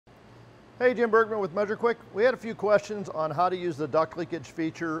Hey, Jim Bergman with MeasureQuick. We had a few questions on how to use the duct leakage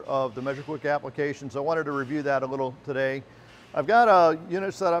feature of the MeasureQuick application, so I wanted to review that a little today. I've got a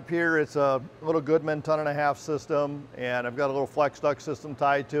unit set up here. It's a little Goodman 1.5 ton system, and I've got a little flex duct system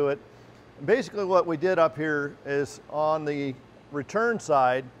tied to it. And basically what we did up here is on the return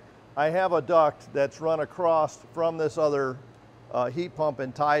side, I have a duct that's run across from this other heat pump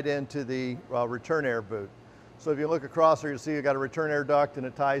and tied into the return air boot. So if you look across here, you'll see you got a return air duct and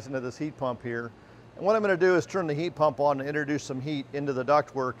it ties into this heat pump here. And what I'm going to do is turn the heat pump on and introduce some heat into the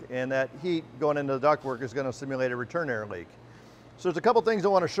ductwork, and that heat going into the ductwork is going to simulate a return air leak. So there's a couple things I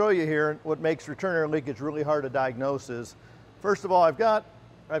want to show you here. What makes return air leakage really hard to diagnose is, first of all, I've got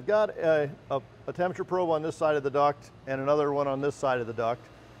a temperature probe on this side of the duct and another one on this side of the duct,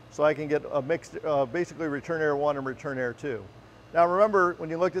 so I can get a mixed, basically return air 1 and return air 2. Now remember, when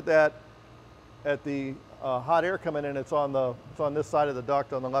you looked at that, at the hot air coming in, it's on this side of the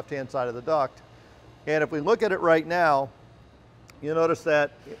duct, on the left-hand side of the duct. And if we look at it right now, you'll notice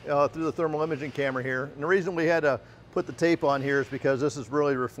that through the thermal imaging camera here, and the reason we had to put the tape on here is because this is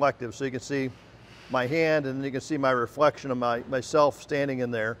really reflective, so you can see my hand and then you can see my reflection of myself standing in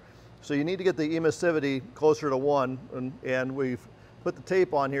there. So you need to get the emissivity closer to 1, and we've put the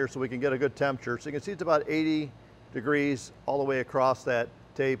tape on here so we can get a good temperature. So you can see it's about 80 degrees all the way across that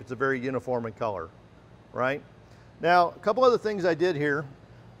tape. It's a very uniform in color, right? Now, a couple other things I did here.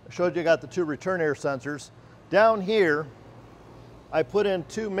 I showed you I got the 2 return air sensors. Down here, I put in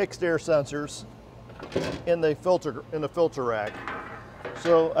 2 mixed air sensors in the filter rack.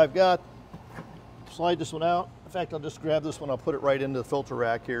 So I've got, slide this one out. In fact, I'll just grab this one, I'll put it right into the filter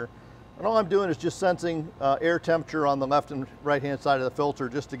rack here. And all I'm doing is just sensing air temperature on the left and right hand side of the filter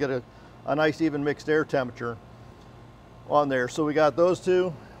just to get a nice even mixed air temperature on there. So we got those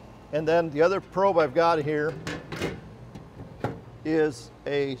 2. And then the other probe I've got here is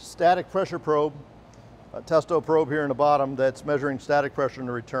a static pressure probe, a testo probe here in the bottom that's measuring static pressure in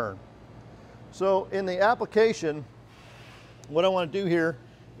the return. So in the application, what I want to do here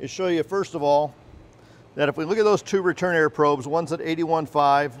is show you, first of all, that if we look at those 2 return air probes, one's at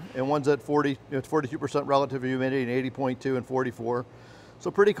 81.5 and one's at 42% relative humidity and 80.2 and 44.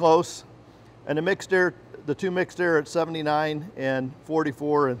 So pretty close. And the mixed air, the 2 mixed air at 79 and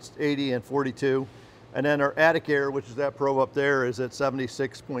 44 and 80 and 42. And then our attic air, which is that probe up there, is at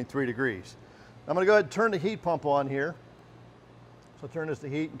 76.3 degrees. I'm going to go ahead and turn the heat pump on here. So turn this to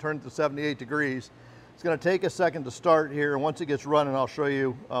heat and turn it to 78 degrees. It's going to take a second to start here, and once it gets running, I'll show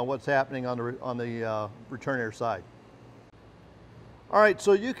you what's happening on the return air side. All right,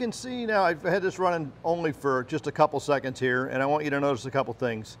 so you can see now I've had this running only for just a couple seconds here, and I want you to notice a couple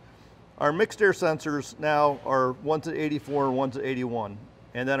things. Our mixed air sensors now are one's at 84 and one's at 81.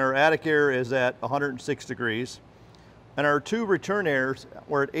 And then our attic air is at 106 degrees. And our 2 return airs,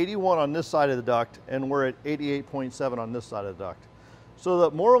 we're at 81 on this side of the duct and we're at 88.7 on this side of the duct. So the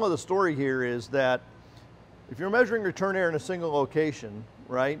moral of the story here is that if you're measuring return air in a single location,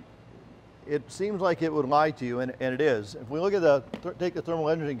 right, it seems like it would lie to you, and it is. If we look at take the thermal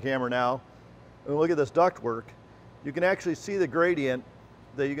imaging camera now and look at this duct work, you can actually see the gradient.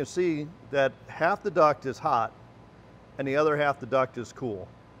 That you can see that half the duct is hot and the other half the duct is cool,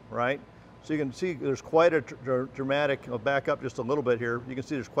 right? So you can see there's quite a dramatic, I'll back up just a little bit here, you can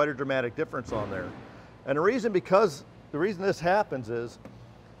see there's quite a dramatic difference on there. And the reason this happens is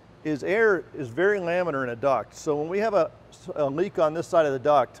air is very laminar in a duct. So when we have a leak on this side of the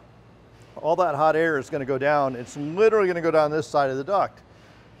duct, all that hot air is going to go down. It's literally going to go down this side of the duct.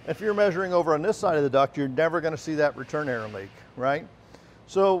 If you're measuring over on this side of the duct, you're never going to see that return air leak, right?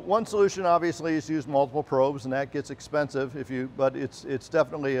 So one solution obviously is to use multiple probes, and that gets expensive but it's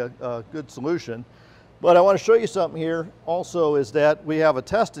definitely a good solution. But I want to show you something here also, is that we have a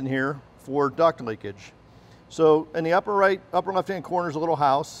test in here for duct leakage. So in the upper left hand corner is a little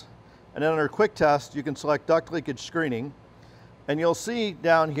house, and then under quick test you can select duct leakage screening, and you'll see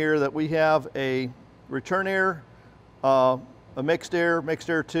down here that we have a return air, a mixed air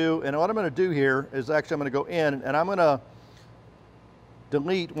 2, and what I'm going to do here is actually I'm going to go in and I'm going to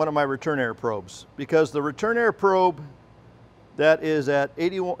delete one of my return air probes, because the return air probe that is at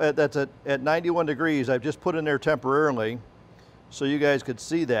 81, that's at 91 degrees, I've just put in there temporarily so you guys could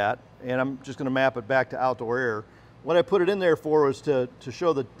see that, and I'm just going to map it back to outdoor air. What I put it in there for was to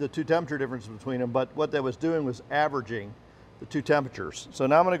show the 2 temperature differences between them, but what that was doing was averaging the 2 temperatures. So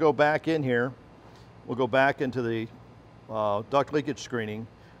now I'm going to go back in here. We'll go back into the duct leakage screening,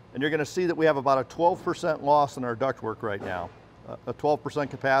 and you're going to see that we have about a 12% loss in our ductwork right now. A 12%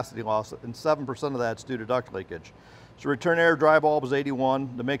 capacity loss, and 7% of that's due to duct leakage. So return air dry bulb is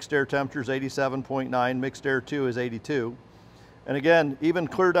 81, the mixed air temperature is 87.9, mixed air 2 is 82. And again, even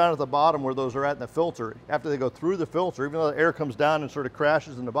clear down at the bottom where those are at in the filter, after they go through the filter, even though the air comes down and sort of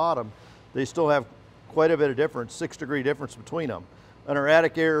crashes in the bottom, they still have quite a bit of difference, 6-degree difference between them. And our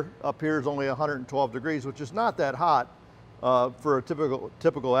attic air up here is only 112 degrees, which is not that hot for a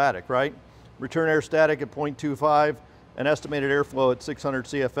typical attic, right? Return air static at 0.25 and estimated airflow at 600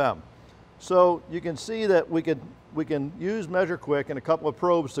 CFM. So you can see that we can use MeasureQuick and a couple of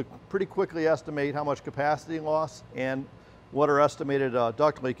probes to pretty quickly estimate how much capacity loss and what our estimated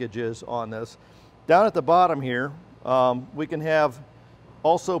duct leakage is on this. Down at the bottom here, we can have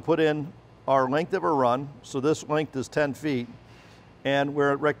also put in our length of a run. So this length is 10 feet and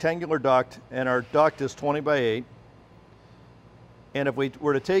we're at rectangular duct and our duct is 20 by 8. And if we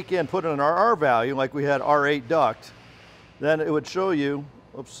were to take in, put in our R value, like we had R8 duct, then it would show you,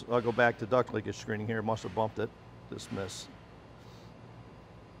 oops, I'll go back to duct leakage screening here, must have bumped it, dismiss.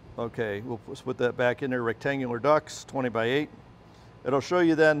 Okay, we'll put that back in there, rectangular ducts, 20 by 8. It'll show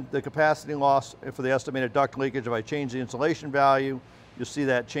you then the capacity loss for the estimated duct leakage. If I change the insulation value, you'll see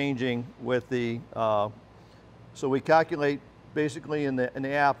that changing with the, so we calculate basically in the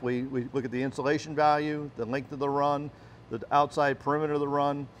app, we look at the insulation value, the length of the run, the outside perimeter of the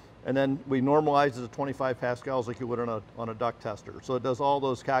run, and then we normalize it to 25 pascals like you would on a duct tester. So it does all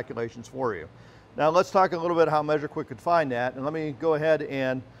those calculations for you. Now let's talk a little bit how MeasureQuick could find that, and let me go ahead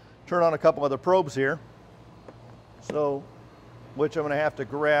and turn on a couple other probes here. So, which I'm going to have to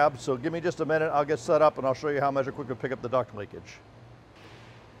grab. So give me just a minute, I'll get set up and I'll show you how MeasureQuick could pick up the duct leakage.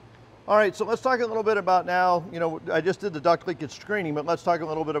 All right, so let's talk a little bit about now, you know, I just did the duct leakage screening, but let's talk a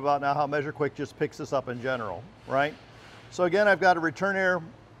little bit about now how MeasureQuick just picks this up in general, right? So again, I've got a return air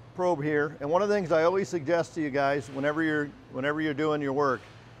probe here, and one of the things I always suggest to you guys whenever you're doing your work,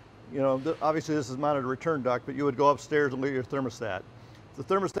 you know, obviously this is mounted a return duct, but you would go upstairs and look at your thermostat. If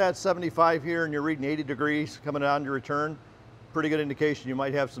the thermostat's 75 here and you're reading 80 degrees coming down your return, pretty good indication you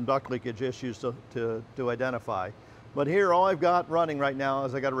might have some duct leakage issues to identify. But here, all I've got running right now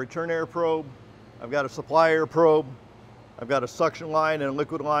is I got a return air probe, I've got a supply air probe, I've got a suction line and a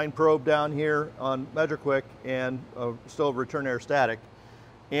liquid line probe down here on MeasureQuick, and still return air static.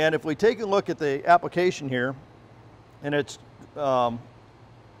 And if we take a look at the application here, and it's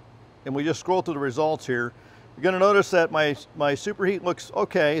and we just scroll through the results here, you're going to notice that my superheat looks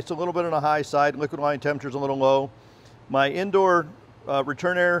okay. It's a little bit on the high side. Liquid line temperature's a little low. My indoor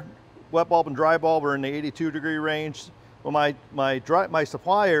return air wet bulb and dry bulb are in the 82-degree range. Well, my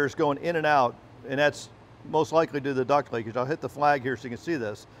supply air is going in and out, and that's most likely due to the duct leakage. I'll hit the flag here so you can see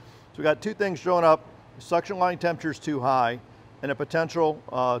this. So we got two things showing up: suction line temperature is too high, and a potential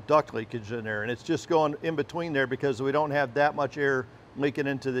duct leakage in there. And it's just going in between there because we don't have that much air leaking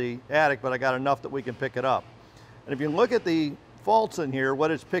into the attic, but I got enough that we can pick it up. And if you look at the faults in here, what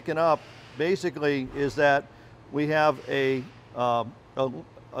it's picking up basically is that we have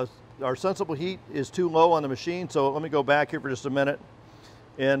our sensible heat is too low on the machine. So let me go back here for just a minute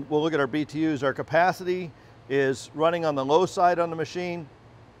and we'll look at our BTUs. Our capacity is running on the low side on the machine.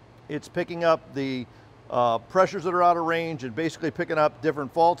 It's picking up the pressures that are out of range and basically picking up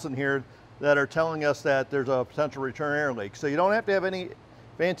different faults in here that are telling us that there's a potential return air leak. So you don't have to have any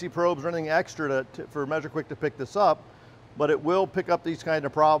fancy probes or anything extra for MeasureQuick to pick this up, but it will pick up these kind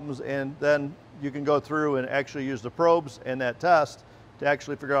of problems, and then you can go through and actually use the probes and that test to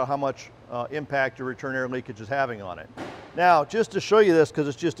actually figure out how much impact your return air leakage is having on it. Now, just to show you this, because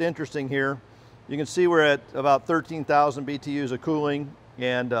it's just interesting here, you can see we're at about 13,000 BTUs of cooling,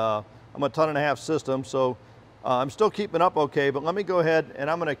 and I'm a 1.5 ton system, so I'm still keeping up okay, but let me go ahead and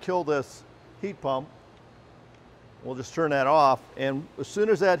I'm gonna kill this heat pump. We'll just turn that off, and as soon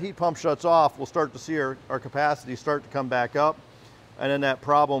as that heat pump shuts off, we'll start to see our capacity start to come back up, and then that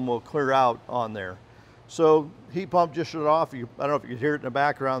problem will clear out on there. So heat pump just shut off. I don't know if you can hear it in the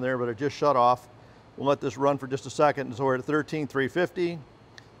background there, but it just shut off. We'll let this run for just a second. So we're at 13,350,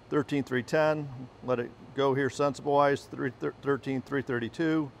 13,310. Let it go here sensible-wise,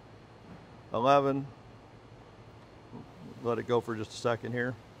 13,332, 11. Let it go for just a second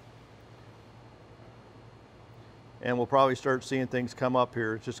here. And we'll probably start seeing things come up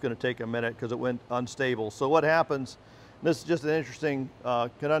here. It's just going to take a minute because it went unstable. So what happens, this is just an interesting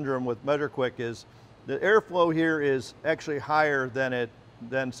conundrum with MeasureQuick, is the airflow here is actually higher than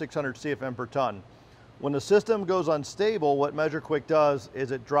 600 CFM per ton. When the system goes unstable, what MeasureQuick does is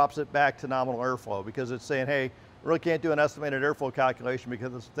it drops it back to nominal airflow, because it's saying, hey, I really can't do an estimated airflow calculation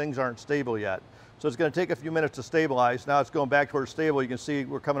because things aren't stable yet. So it's going to take a few minutes to stabilize. Now it's going back towards stable. You can see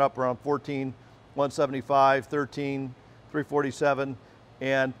we're coming up around 14,175, 13,347,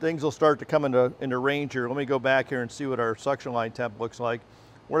 and things will start to come into range here. Let me go back here and see what our suction line temp looks like.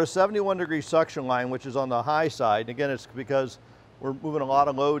 We're at a 71-degree suction line, which is on the high side. Again, it's because we're moving a lot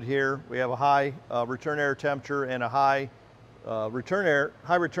of load here. We have a high return air temperature and a high return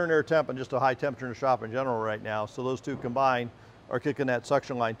air temp and just a high temperature in the shop in general right now. So those two combined are kicking that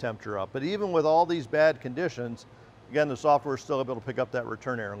suction line temperature up. But even with all these bad conditions, again, the software is still able to pick up that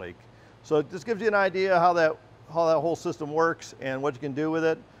return air leak. So this gives you an idea how that whole system works and what you can do with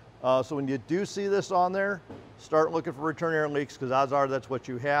it. So when you do see this on there, start looking for return air leaks, because odds are that's what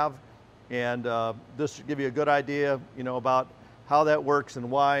you have. And this should give you a good idea, about how that works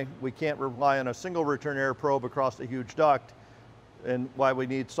and why we can't rely on a single return air probe across a huge duct, and why we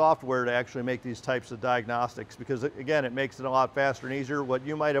need software to actually make these types of diagnostics, because again, it makes it a lot faster and easier. What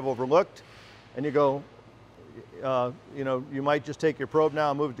you might have overlooked, and you go, you might just take your probe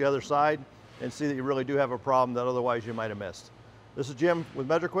now and move it to the other side and see that you really do have a problem that otherwise you might have missed. This is Jim with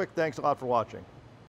MeasureQuick. Thanks a lot for watching.